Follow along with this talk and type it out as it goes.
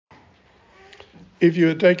If you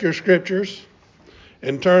would take your scriptures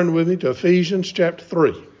and turn with me to Ephesians chapter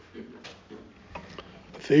 3.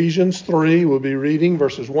 Ephesians 3, we'll be reading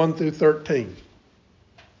verses 1 through 13.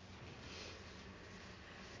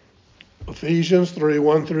 Ephesians 3,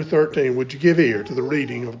 1 through 13. Would you give ear to the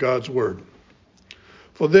reading of God's word?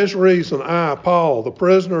 For this reason, I, Paul, the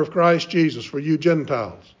prisoner of Christ Jesus, for you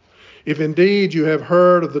Gentiles, if indeed you have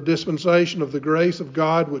heard of the dispensation of the grace of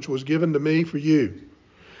God which was given to me for you,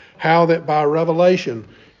 how that by revelation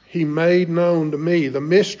he made known to me the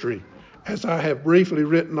mystery, as I have briefly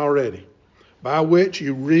written already, by which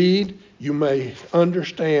you read, you may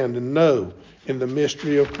understand and know in the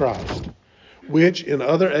mystery of Christ, which in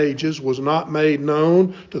other ages was not made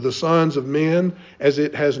known to the sons of men, as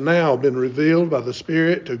it has now been revealed by the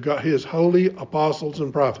Spirit to God, his holy apostles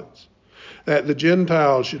and prophets, that the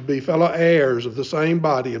Gentiles should be fellow heirs of the same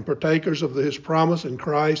body and partakers of his promise in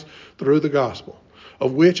Christ through the gospel,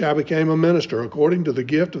 of which I became a minister according to the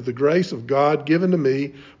gift of the grace of God given to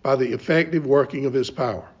me by the effective working of his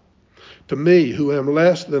power. To me, who am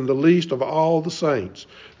less than the least of all the saints,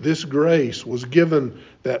 this grace was given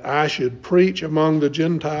that I should preach among the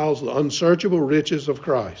Gentiles the unsearchable riches of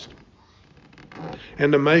Christ,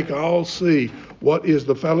 and to make all see what is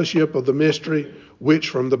the fellowship of the mystery, which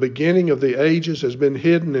from the beginning of the ages has been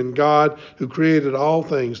hidden in God, who created all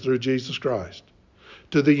things through Jesus Christ,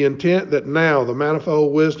 to the intent that now the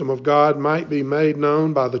manifold wisdom of God might be made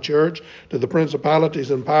known by the church to the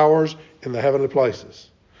principalities and powers in the heavenly places,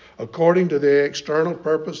 according to the external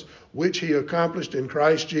purpose which he accomplished in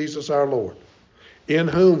Christ Jesus our Lord, in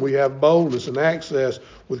whom we have boldness and access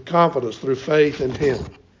with confidence through faith in him.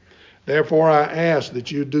 Therefore I ask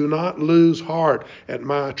that you do not lose heart at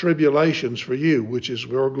my tribulations for you, which is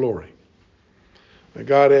your glory. May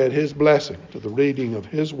God add his blessing to the reading of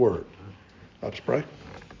his word. Let's pray.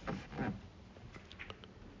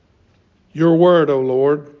 Your word, O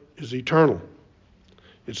Lord, is eternal.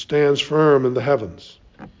 It stands firm in the heavens.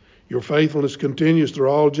 Your faithfulness continues through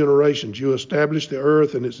all generations. You establish the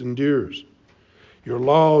earth and it endures. Your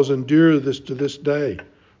laws endure to this day,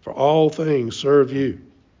 for all things serve you.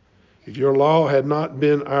 If your law had not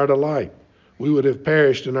been our delight, we would have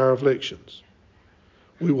perished in our afflictions.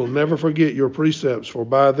 We will never forget your precepts, for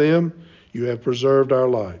by them you have preserved our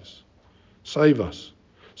lives. Save us.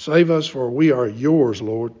 Save us, for we are yours,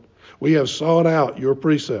 Lord. We have sought out your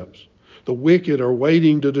precepts. The wicked are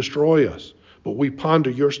waiting to destroy us, but we ponder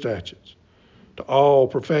your statutes. To all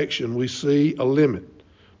perfection we see a limit,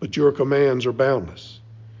 but your commands are boundless.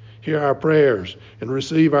 Hear our prayers and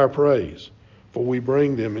receive our praise, for we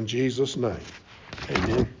bring them in Jesus' name.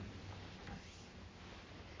 Amen.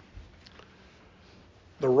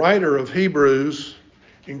 The writer of Hebrews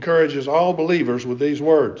encourages all believers with these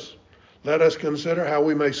words. Let us consider how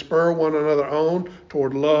we may spur one another on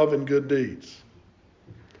toward love and good deeds.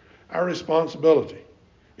 Our responsibility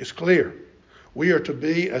is clear. We are to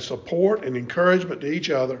be a support and encouragement to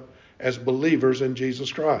each other as believers in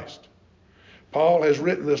Jesus Christ. Paul has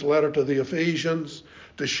written this letter to the Ephesians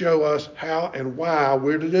to show us how and why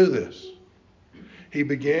we're to do this. He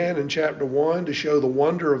began in chapter 1 to show the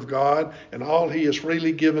wonder of God and all he has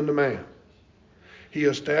freely given to man. He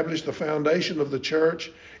established the foundation of the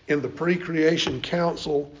church in the pre-creation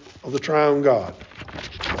counsel of the triune God.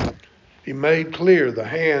 He made clear the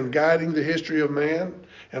hand guiding the history of man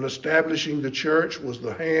and establishing the church was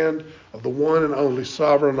the hand of the one and only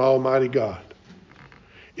sovereign almighty God.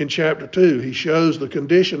 In chapter 2, he shows the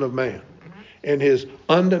condition of man and his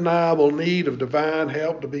undeniable need of divine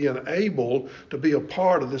help to be enabled to be a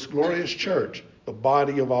part of this glorious church, the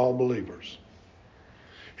body of all believers.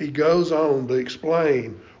 He goes on to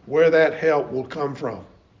explain where that help will come from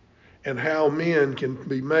and how men can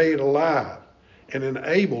be made alive and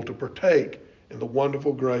enabled to partake in the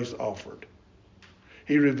wonderful grace offered.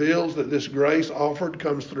 He reveals that this grace offered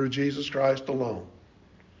comes through Jesus Christ alone.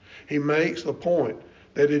 He makes the point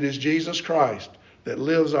that it is Jesus Christ that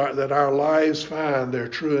that our lives find their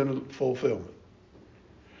true fulfillment.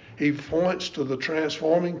 He points to the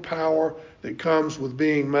transforming power that comes with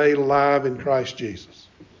being made alive in Christ Jesus.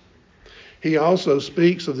 He also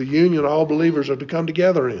speaks of the union all believers are to come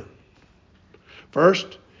together in.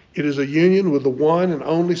 First, it is a union with the one and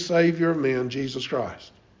only Savior of men, Jesus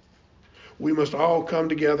Christ. We must all come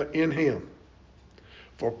together in him.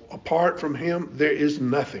 For apart from him, there is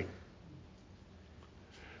nothing.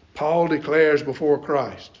 Paul declares before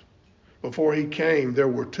Christ, before he came, there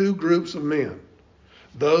were two groups of men,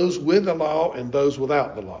 those with the law and those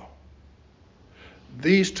without the law.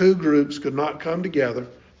 These two groups could not come together.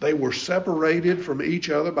 They were separated from each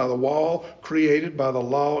other by the wall created by the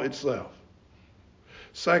law itself.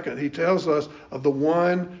 Second, he tells us of the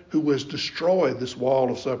one who has destroyed this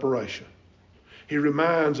wall of separation. He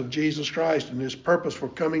reminds of Jesus Christ and his purpose for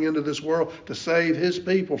coming into this world to save his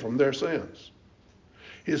people from their sins.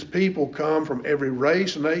 His people come from every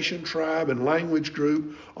race, nation, tribe, and language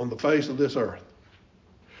group on the face of this earth.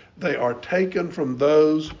 They are taken from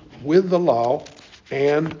those with the law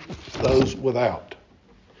and those without.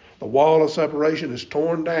 The wall of separation is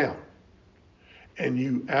torn down,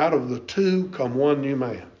 and out of the two come one new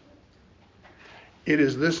man. It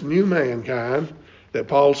is this new mankind that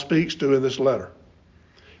Paul speaks to in this letter.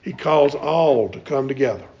 He calls all to come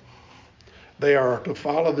together. They are to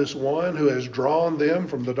follow this one who has drawn them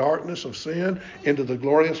from the darkness of sin into the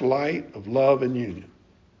glorious light of love and union.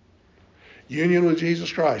 Union with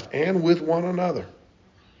Jesus Christ and with one another.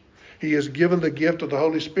 He has given the gift of the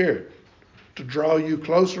Holy Spirit to draw you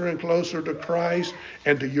closer and closer to Christ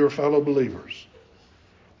and to your fellow believers.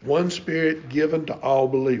 One Spirit given to all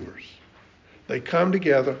believers. They come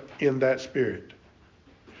together in that Spirit.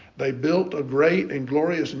 They built a great and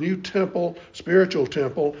glorious new temple, spiritual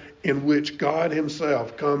temple, in which God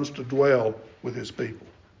himself comes to dwell with his people.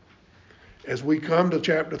 As we come to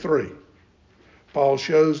chapter 3, Paul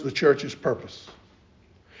shows the church's purpose.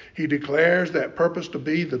 He declares that purpose to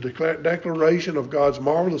be the declaration of God's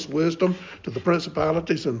marvelous wisdom to the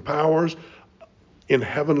principalities and powers in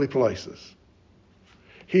heavenly places.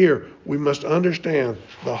 Here, we must understand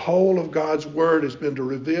the whole of God's word has been to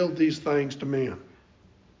reveal these things to men.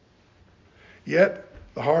 Yet,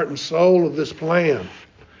 the heart and soul of this plan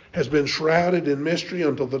has been shrouded in mystery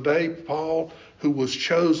until the day Paul, who was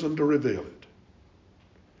chosen to reveal it.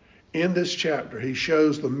 In this chapter, he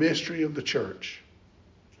shows the mystery of the church.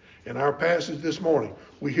 In our passage this morning,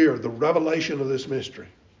 we hear the revelation of this mystery.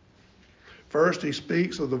 First, he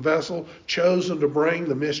speaks of the vessel chosen to bring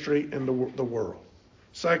the mystery into the world.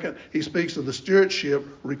 Second, he speaks of the stewardship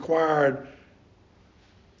required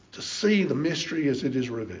to see the mystery as it is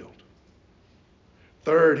revealed.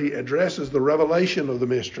 Third, he addresses the revelation of the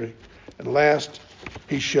mystery. And last,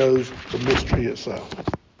 he shows the mystery itself.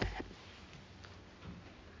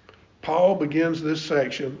 Paul begins this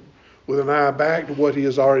section with an eye back to what he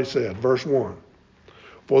has already said. Verse 1.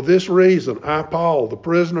 For this reason, I, Paul, the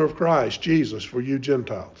prisoner of Christ Jesus, for you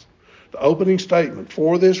Gentiles. The opening statement,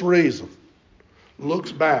 for this reason,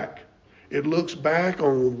 looks back. It looks back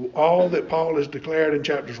on all that Paul has declared in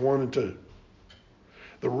chapters 1 and 2.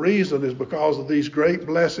 The reason is because of these great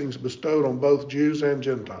blessings bestowed on both Jews and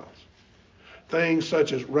Gentiles. Things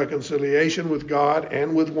such as reconciliation with God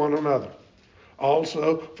and with one another.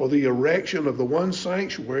 Also for the erection of the one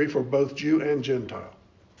sanctuary for both Jew and Gentile.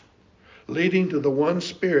 Leading to the one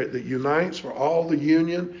Spirit that unites for all the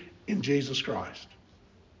union in Jesus Christ.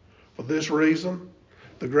 For this reason,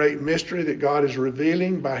 the great mystery that God is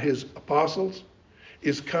revealing by his apostles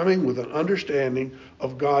is coming with an understanding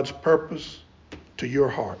of God's purpose to your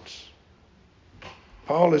hearts.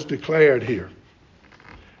 Paul has declared here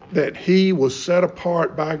that he was set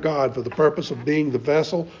apart by God for the purpose of being the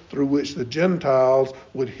vessel through which the Gentiles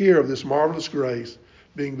would hear of this marvelous grace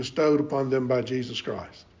being bestowed upon them by Jesus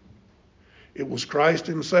Christ. It was Christ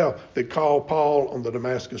himself that called Paul on the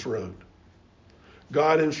Damascus road.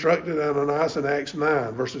 God instructed Ananias in Acts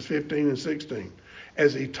 9, verses 15 and 16,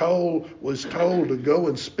 as he was told to go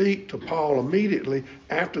and speak to Paul immediately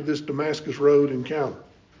after this Damascus road encounter.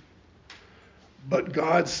 But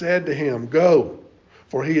God said to him, go,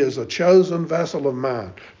 for he is a chosen vessel of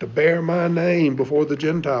mine, to bear my name before the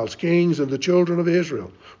Gentiles, kings, and the children of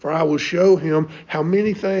Israel. For I will show him how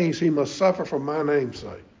many things he must suffer for my name's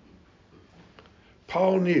sake.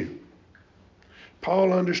 Paul knew.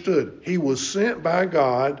 Paul understood. He was sent by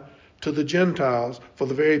God to the Gentiles for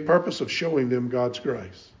the very purpose of showing them God's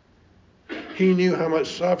grace. He knew how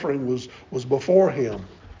much suffering was before him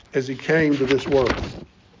as he came to this world.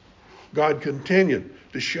 God continued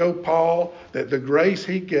to show Paul that the grace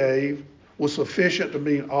he gave was sufficient to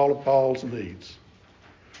meet all of Paul's needs.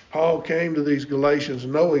 Paul came to these Galatians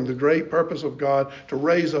knowing the great purpose of God to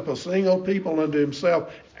raise up a single people unto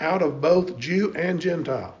himself out of both Jew and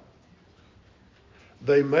Gentile.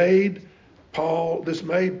 This made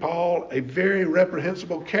Paul a very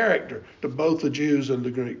reprehensible character to both the Jews and the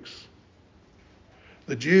Greeks.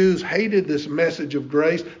 The Jews hated this message of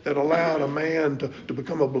grace that allowed a man to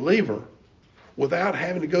become a believer without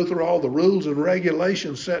having to go through all the rules and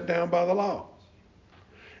regulations set down by the law.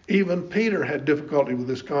 Even Peter had difficulty with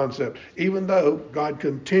this concept, even though God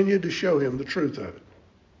continued to show him the truth of it.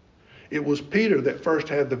 It was Peter that first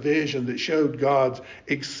had the vision that showed God's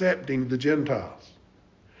accepting the Gentiles.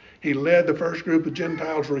 He led the first group of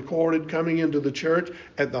Gentiles recorded coming into the church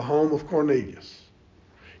at the home of Cornelius.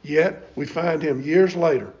 Yet we find him years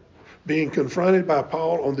later being confronted by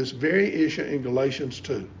Paul on this very issue in Galatians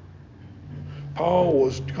 2. Paul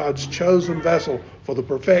was God's chosen vessel for the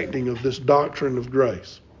perfecting of this doctrine of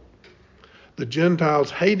grace. The Gentiles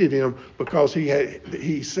hated him because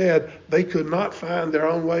he said they could not find their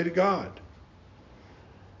own way to God.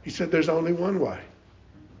 He said there's only one way.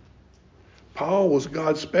 Paul was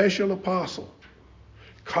God's special apostle,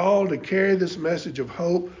 called to carry this message of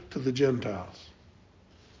hope to the Gentiles.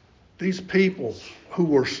 These people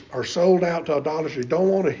who are sold out to idolatry don't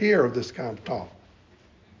want to hear of this kind of talk.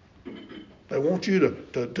 They want you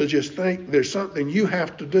to just think there's something you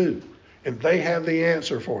have to do, and they have the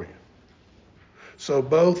answer for you. So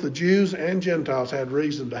both the Jews and Gentiles had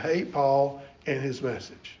reason to hate Paul and his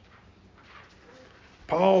message.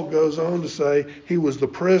 Paul goes on to say he was the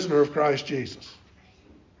prisoner of Christ Jesus.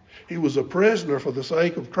 He was a prisoner for the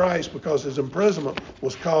sake of Christ because his imprisonment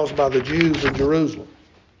was caused by the Jews in Jerusalem.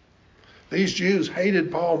 These Jews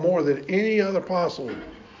hated Paul more than any other apostle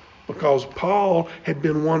because Paul had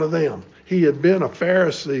been one of them. He had been a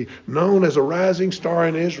Pharisee known as a rising star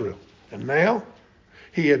in Israel. And now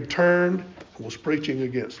he had turned and was preaching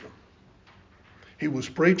against them. He was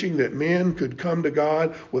preaching that men could come to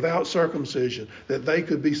God without circumcision, that they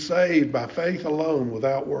could be saved by faith alone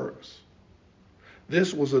without works.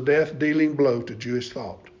 This was a death-dealing blow to Jewish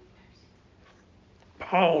thought.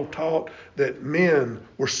 Paul taught that men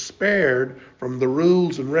were spared from the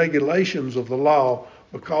rules and regulations of the law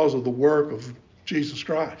because of the work of Jesus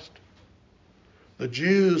Christ. The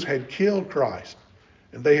Jews had killed Christ,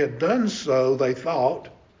 and they had done so, they thought,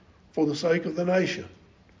 for the sake of the nation.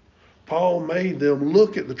 Paul made them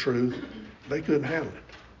look at the truth. They couldn't handle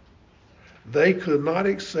it. They could not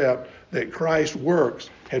accept that Christ's works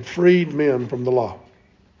had freed men from the law.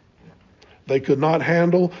 They could not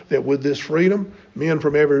handle that with this freedom, men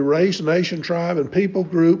from every race, nation, tribe, and people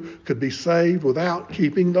group could be saved without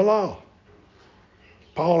keeping the law.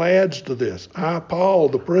 Paul adds to this, I, Paul,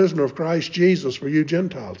 the prisoner of Christ Jesus for you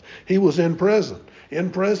Gentiles. He was in prison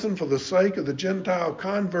for the sake of the Gentile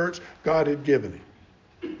converts God had given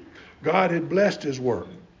him. God had blessed his work,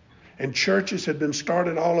 and churches had been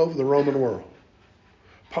started all over the Roman world.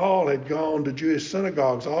 Paul had gone to Jewish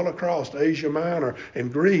synagogues all across Asia Minor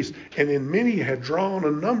and Greece, and in many had drawn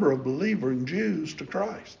a number of believing Jews to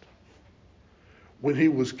Christ. When he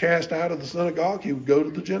was cast out of the synagogue, he would go to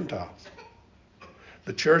the Gentiles.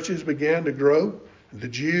 The churches began to grow, and the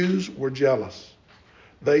Jews were jealous.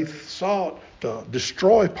 They sought to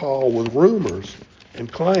destroy Paul with rumors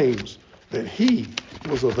and claims that he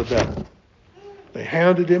was of the devil. They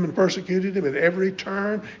hounded him and persecuted him at every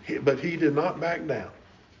turn, but he did not back down.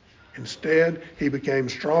 Instead, he became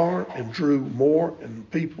stronger and drew more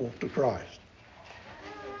people to Christ.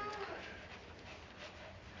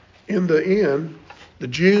 In the end, the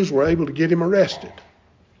Jews were able to get him arrested.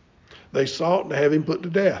 They sought to have him put to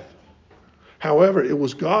death. However, it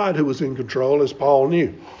was God who was in control, as Paul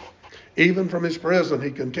knew. Even from his prison,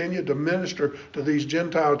 he continued to minister to these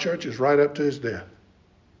Gentile churches right up to his death.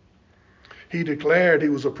 He declared he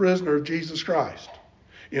was a prisoner of Jesus Christ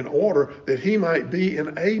in order that he might be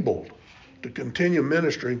enabled to continue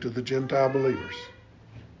ministering to the Gentile believers.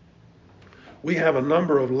 We have a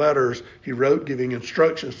number of letters he wrote giving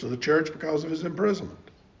instructions to the church because of his imprisonment.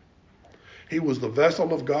 He was the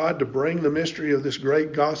vessel of God to bring the mystery of this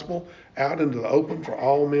great gospel out into the open for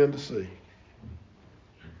all men to see.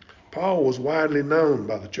 Paul was widely known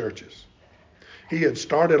by the churches. He had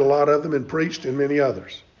started a lot of them and preached in many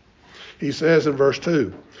others. He says in verse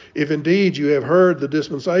 2, if indeed you have heard the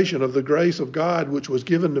dispensation of the grace of God which was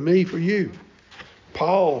given to me for you.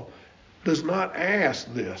 Paul does not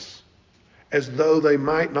ask this as though they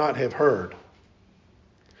might not have heard.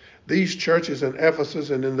 These churches in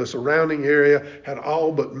Ephesus and in the surrounding area had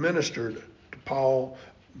all but ministered to Paul,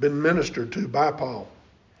 been ministered to by Paul.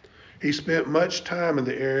 He spent much time in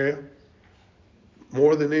the area,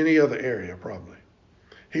 more than any other area probably.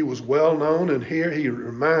 He was well known, and here he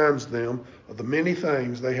reminds them of the many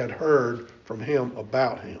things they had heard from him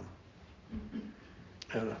about him.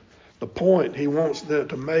 And the point he wants them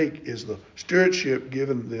to make is the stewardship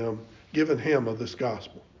given him of this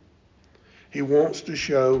gospel. He wants to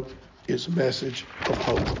show his message of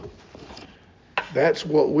hope. That's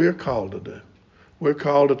what we're called to do. We're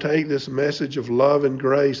called to take this message of love and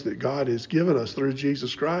grace that God has given us through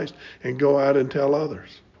Jesus Christ and go out and tell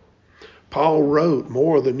others. Paul wrote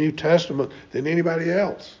more of the New Testament than anybody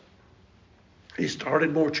else. He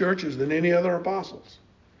started more churches than any other apostles.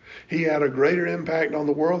 He had a greater impact on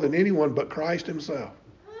the world than anyone but Christ himself.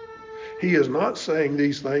 He is not saying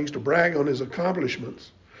these things to brag on his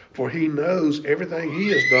accomplishments, for he knows everything he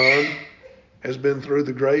has done has been through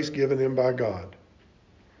the grace given him by God.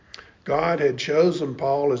 God had chosen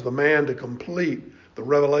Paul as the man to complete the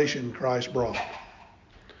revelation Christ brought.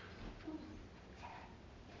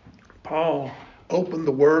 Paul opened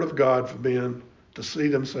the Word of God for men to see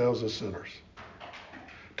themselves as sinners,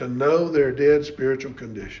 to know their dead spiritual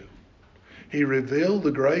condition. He revealed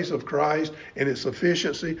the grace of Christ and its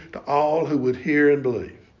sufficiency to all who would hear and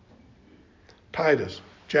believe. Titus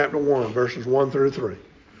chapter 1, verses 1 through 3.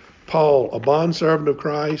 Paul, a bondservant of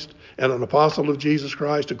Christ and an apostle of Jesus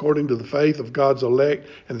Christ, according to the faith of God's elect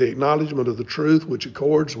and the acknowledgement of the truth which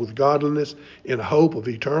accords with godliness, in hope of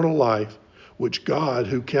eternal life, which God,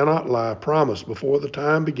 who cannot lie, promised before the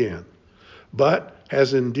time began, but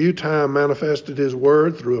has in due time manifested his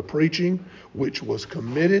word through a preaching which was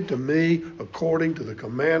committed to me according to the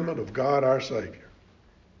commandment of God our Savior.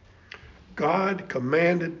 God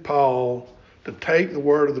commanded Paul to take the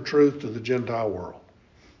word of the truth to the Gentile world.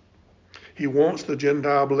 He wants the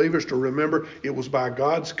Gentile believers to remember it was by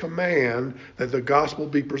God's command that the gospel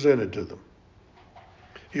be presented to them.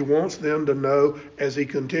 He wants them to know, as he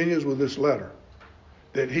continues with this letter,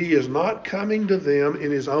 that he is not coming to them in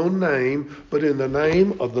his own name, but in the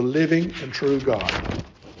name of the living and true God.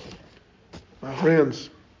 My friends,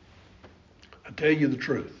 I tell you the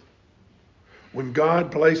truth. When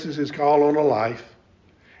God places his call on a life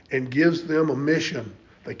and gives them a mission,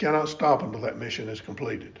 they cannot stop until that mission is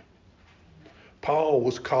completed. Paul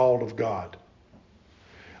was called of God.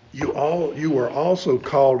 You are also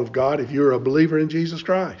called of God if you're a believer in Jesus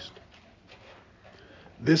Christ.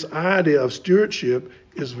 This idea of stewardship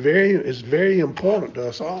is very important to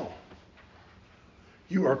us all.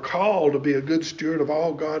 You are called to be a good steward of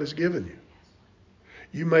all God has given you.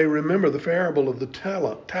 You may remember the parable of the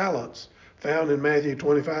talents found in Matthew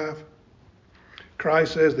 25.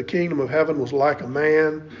 Christ says the kingdom of heaven was like a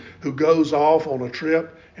man who goes off on a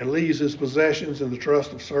trip and leaves his possessions in the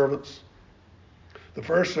trust of servants. The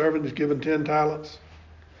first servant is given 10 talents.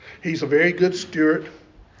 He's a very good steward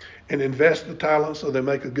and invests the talents so they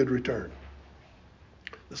make a good return.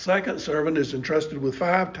 The second servant is entrusted with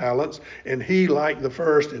 5 talents, and he, like the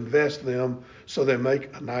first, invests them so they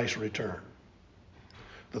make a nice return.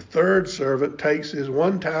 The third servant takes his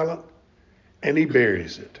 1 talent and he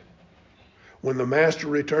buries it. When the master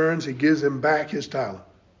returns, he gives him back his talent.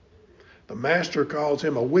 The master calls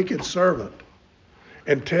him a wicked servant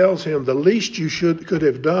and tells him the least you could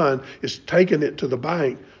have done is taken it to the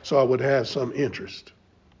bank so I would have some interest.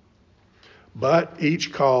 But each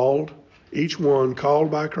one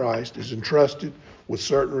called by Christ is entrusted with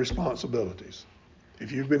certain responsibilities.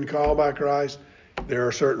 If you've been called by Christ, there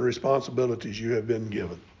are certain responsibilities you have been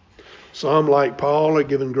given. Some, like Paul, are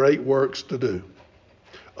given great works to do.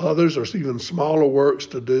 Others are even smaller works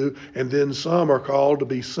to do, and then some are called to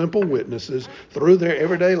be simple witnesses through their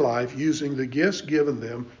everyday life, using the gifts given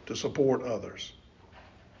them to support others.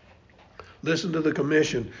 Listen to the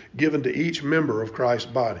commission given to each member of Christ's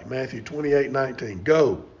body. Matthew 28:19.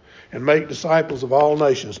 Go and make disciples of all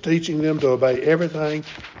nations, teaching them to obey everything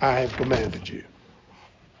I have commanded you.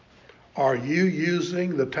 Are you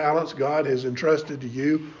using the talents God has entrusted to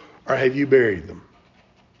you, or have you buried them?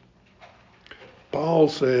 Paul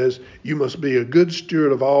says you must be a good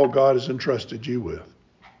steward of all God has entrusted you with.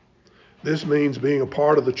 This means being a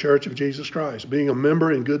part of the Church of Jesus Christ, being a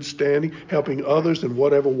member in good standing, helping others in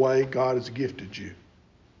whatever way God has gifted you.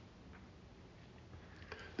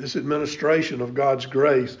 This administration of God's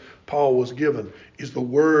grace Paul was given is the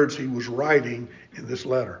words he was writing in this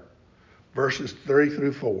letter. Verses 3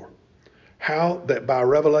 through 4. How that by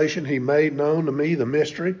revelation he made known to me the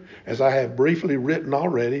mystery, as I have briefly written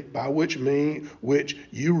already, by which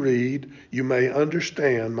you read, you may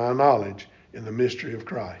understand my knowledge in the mystery of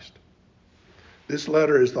Christ. This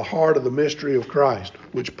letter is the heart of the mystery of Christ,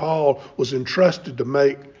 which Paul was entrusted to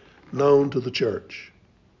make known to the church.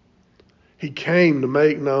 He came to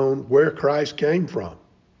make known where Christ came from,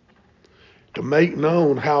 to make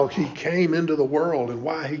known how he came into the world and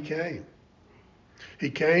why he came. He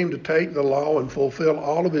came to take the law and fulfill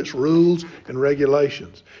all of its rules and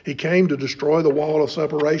regulations. He came to destroy the wall of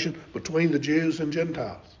separation between the Jews and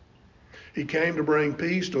Gentiles. He came to bring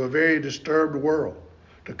peace to a very disturbed world,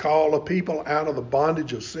 to call a people out of the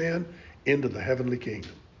bondage of sin into the heavenly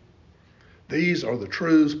kingdom. These are the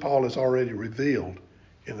truths Paul has already revealed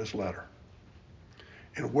in this letter.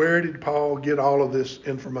 And where did Paul get all of this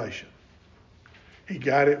information? He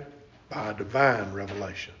got it by divine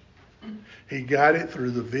revelation. He got it through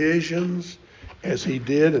the visions, as he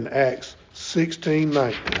did in Acts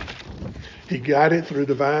 16:19. He got it through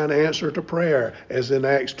divine answer to prayer, as in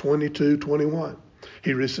Acts 22:21.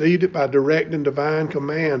 He received it by direct and divine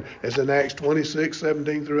command, as in Acts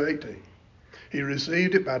 26:17 through 18. He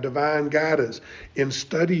received it by divine guidance in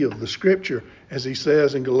study of the Scripture, as he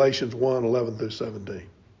says in Galatians 1:11 through 17.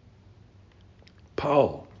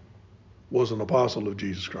 Paul was an apostle of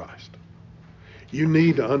Jesus Christ. You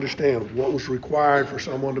need to understand what was required for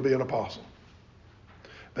someone to be an apostle.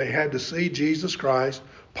 They had to see Jesus Christ.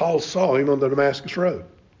 Paul saw him on the Damascus Road.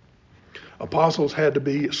 Apostles had to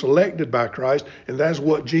be selected by Christ, and that's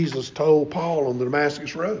what Jesus told Paul on the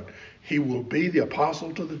Damascus Road. He will be the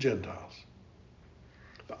apostle to the Gentiles.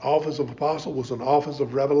 The office of apostle was an office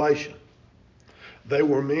of revelation. They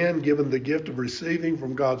were men given the gift of receiving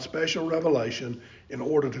from God special revelation in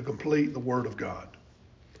order to complete the Word of God.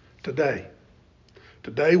 Today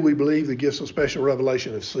we believe the gifts of special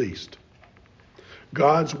revelation have ceased.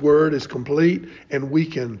 God's Word is complete, and we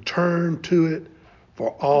can turn to it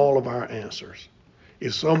for all of our answers.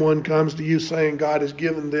 If someone comes to you saying God has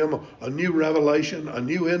given them a new revelation, a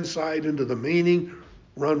new insight into the meaning,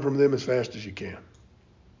 run from them as fast as you can.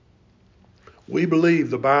 We believe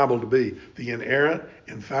the Bible to be the inerrant,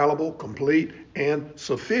 infallible, complete, and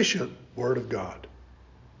sufficient Word of God.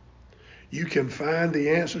 You can find the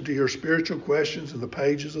answer to your spiritual questions in the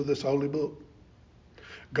pages of this holy book.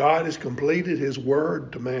 God has completed his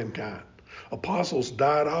word to mankind. Apostles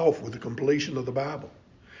died off with the completion of the Bible.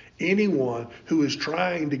 Anyone who is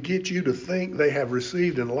trying to get you to think they have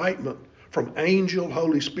received enlightenment from angel,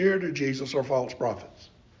 Holy Spirit, or Jesus are false prophets.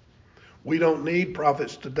 We don't need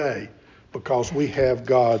prophets today because we have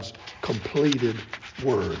God's completed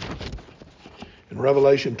word. In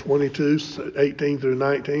Revelation 22:18 through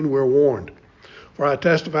 19, we're warned. For I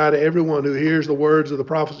testify to everyone who hears the words of the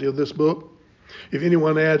prophecy of this book. If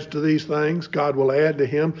anyone adds to these things, God will add to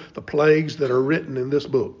him the plagues that are written in this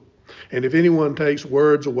book. And if anyone takes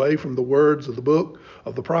words away from the words of the book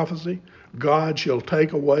of the prophecy, God shall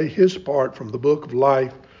take away his part from the book of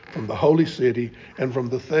life, from the holy city, and from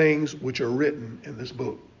the things which are written in this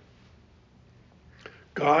book.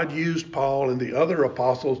 God used Paul and the other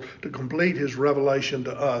apostles to complete his revelation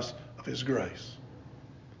to us of his grace.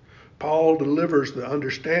 Paul delivers the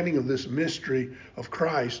understanding of this mystery of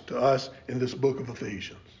Christ to us in this book of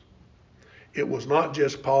Ephesians. It was not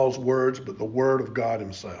just Paul's words, but the word of God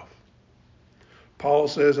himself. Paul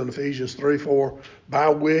says in Ephesians 3:4, by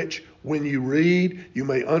which, when you read, you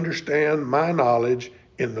may understand my knowledge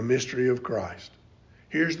in the mystery of Christ.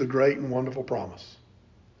 Here's the great and wonderful promise.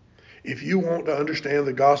 If you want to understand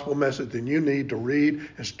the gospel message, then you need to read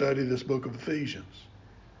and study this book of Ephesians.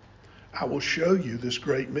 I will show you this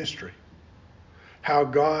great mystery. How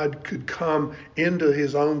God could come into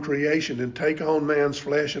his own creation and take on man's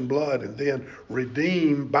flesh and blood and then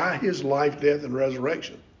redeem by his life, death, and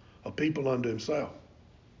resurrection a people unto himself.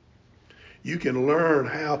 You can learn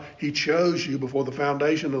how he chose you before the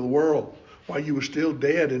foundation of the world while you were still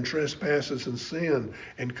dead in trespasses and sin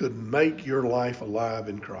and could make your life alive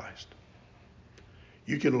in Christ.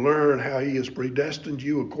 You can learn how he has predestined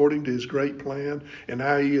you according to his great plan and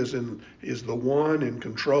how he is the one in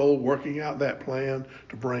control working out that plan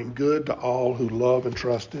to bring good to all who love and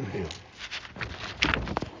trust in him.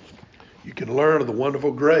 You can learn of the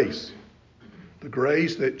wonderful grace, the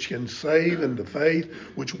grace that can save and the faith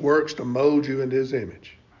which works to mold you into his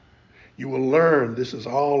image. You will learn this is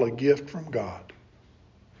all a gift from God.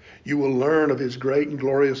 You will learn of his great and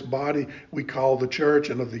glorious body we call the church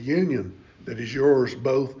and of the union that is yours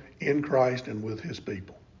both in Christ and with his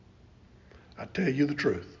people. I tell you the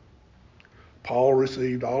truth. Paul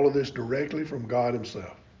received all of this directly from God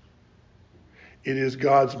himself. It is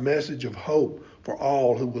God's message of hope for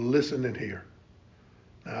all who will listen and hear.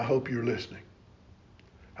 Now, I hope you're listening.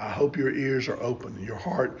 I hope your ears are open and your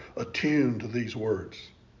heart attuned to these words.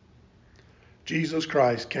 Jesus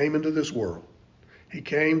Christ came into this world. He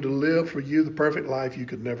came to live for you the perfect life you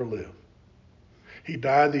could never live. He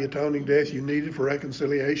died the atoning death you needed for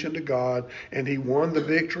reconciliation to God, and he won the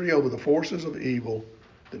victory over the forces of evil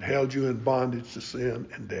that held you in bondage to sin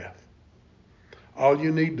and death. All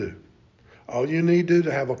you need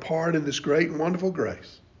to have a part in this great and wonderful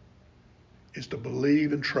grace is to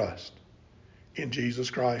believe and trust in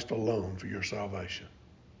Jesus Christ alone for your salvation.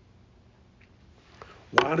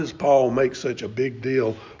 Why does Paul make such a big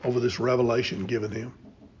deal over this revelation given him?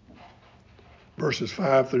 Verses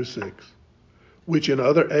 5 through 6. Which in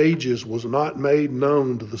other ages was not made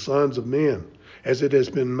known to the sons of men, as it has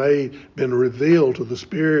been revealed to the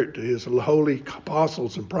Spirit, to his holy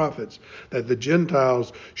apostles and prophets, that the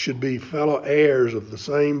Gentiles should be fellow heirs of the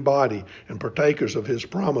same body and partakers of his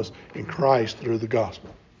promise in Christ through the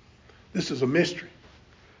gospel. This is a mystery.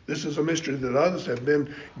 This is a mystery that others have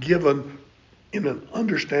been given in an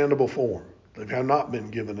understandable form. They have not been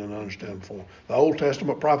given in an understandable form. The Old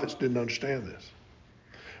Testament prophets didn't understand this.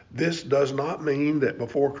 This does not mean that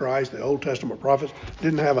before Christ, the Old Testament prophets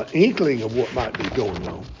didn't have an inkling of what might be going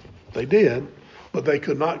on. They did, but they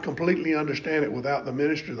could not completely understand it without the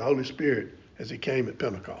ministry of the Holy Spirit as he came at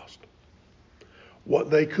Pentecost.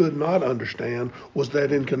 What they could not understand was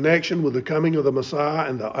that in connection with the coming of the Messiah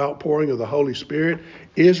and the outpouring of the Holy Spirit,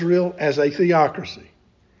 Israel as a theocracy,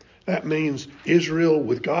 that means Israel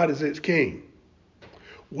with God as its king,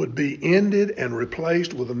 would be ended and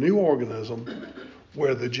replaced with a new organism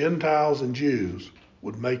where the Gentiles and Jews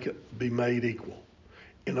would be made equal.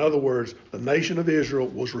 In other words, the nation of Israel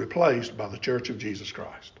was replaced by the Church of Jesus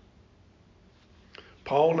Christ.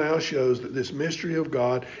 Paul now shows that this mystery of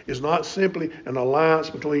God is not simply an alliance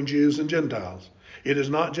between Jews and Gentiles. It is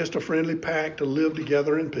not just a friendly pact to live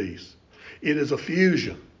together in peace. It is a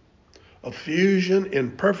fusion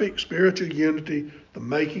in perfect spiritual unity, the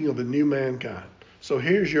making of a new mankind. So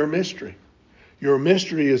here's your mystery. Your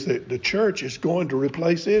mystery is that the church is going to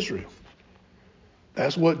replace Israel.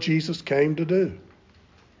 That's what Jesus came to do.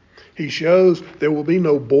 He shows there will be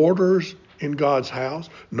no borders in God's house,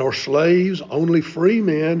 nor slaves, only free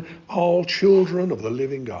men, all children of the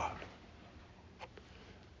living God.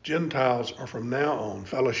 Gentiles are from now on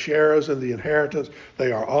fellow sharers in the inheritance.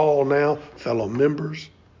 They are all now fellow members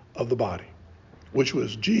of the body, which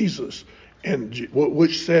was Jesus, and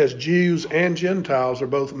which says Jews and Gentiles are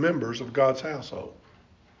both members of God's household.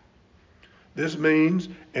 This means,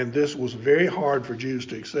 and this was very hard for Jews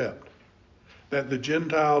to accept, that the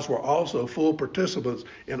Gentiles were also full participants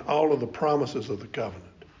in all of the promises of the covenant.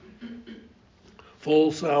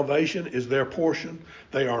 Full salvation is their portion.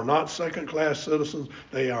 They are not second-class citizens.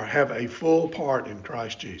 They have a full part in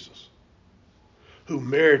Christ Jesus, who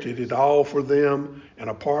merited it all for them, and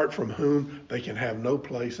apart from whom they can have no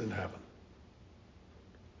place in heaven.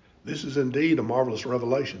 This is indeed a marvelous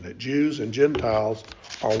revelation that Jews and Gentiles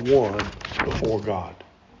are one before God.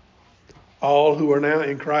 All who are now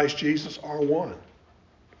in Christ Jesus are one.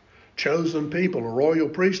 Chosen people, a royal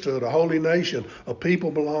priesthood, a holy nation, a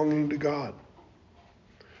people belonging to God.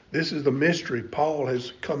 This is the mystery Paul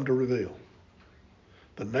has come to reveal.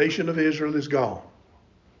 The nation of Israel is gone.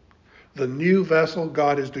 The new vessel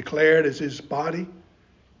God has declared as his body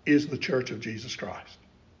is the church of Jesus Christ.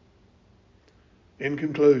 In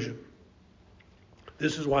conclusion,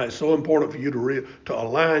 this is why it's so important for you to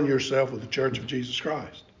align yourself with the church of Jesus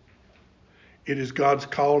Christ. It is God's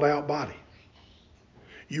called out body.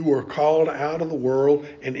 You were called out of the world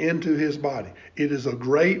and into his body. It is a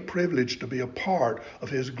great privilege to be a part of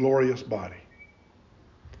his glorious body.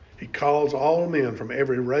 He calls all men from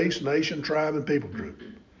every race, nation, tribe, and people group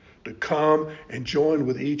to come and join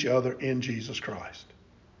with each other in Jesus Christ.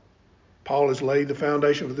 Paul has laid the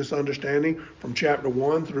foundation for this understanding from chapter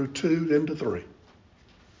 1 through 2, then to 3.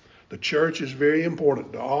 The church is very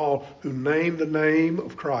important to all who name the name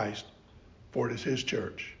of Christ, for it is his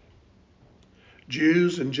church.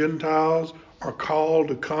 Jews and Gentiles are called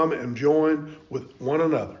to come and join with one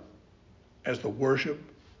another as they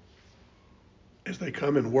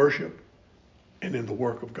come in worship and in the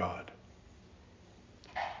work of God.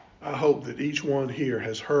 I hope that each one here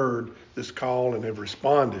has heard this call and have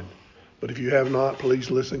responded, but if you have not,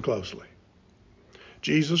 please listen closely.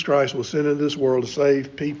 Jesus Christ was sent into this world to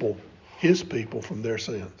save people, his people, from their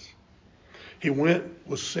sins. He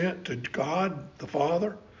was sent to God the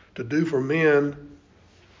Father to do for men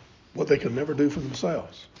what they could never do for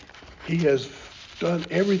themselves. He has done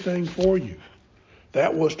everything for you.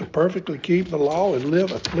 That was to perfectly keep the law and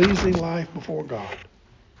live a pleasing life before God.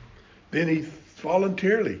 Then he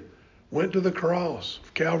voluntarily went to the cross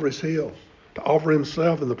of Calvary's Hill to offer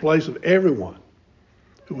himself in the place of everyone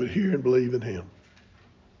who would hear and believe in him.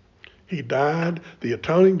 He died the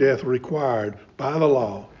atoning death required by the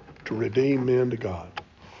law to redeem men to God.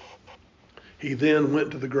 He then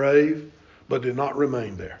went to the grave, but did not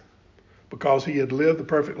remain there. Because he had lived the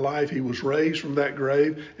perfect life, he was raised from that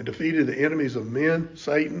grave and defeated the enemies of men,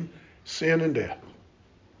 Satan, sin, and death.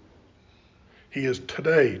 He is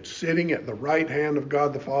today sitting at the right hand of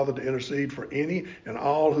God the Father to intercede for any and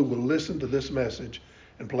all who will listen to this message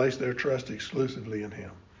and place their trust exclusively in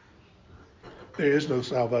him. There is no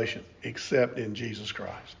salvation except in Jesus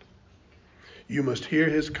Christ. You must hear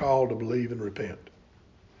his call to believe and repent.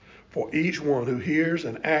 For each one who hears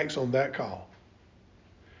and acts on that call,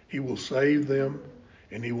 he will save them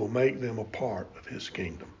and he will make them a part of his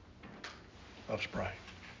kingdom. Let us pray.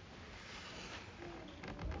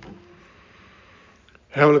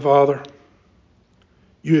 Heavenly Father,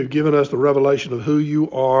 you have given us the revelation of who you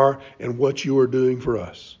are and what you are doing for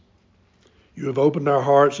us. You have opened our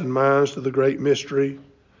hearts and minds to the great mystery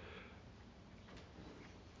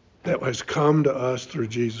that has come to us through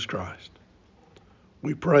Jesus Christ.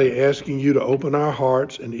 We pray asking you to open our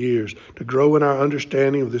hearts and ears to grow in our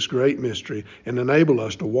understanding of this great mystery and enable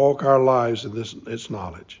us to walk our lives in its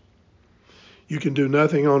knowledge. You can do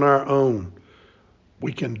nothing on our own.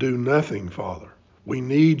 We can do nothing, Father. We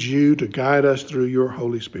need you to guide us through your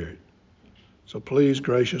Holy Spirit. So please,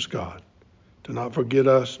 gracious God, do not forget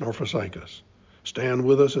us nor forsake us. Stand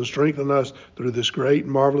with us and strengthen us through this great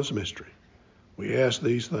and marvelous mystery. We ask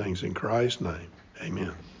these things in Christ's name.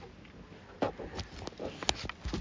 Amen.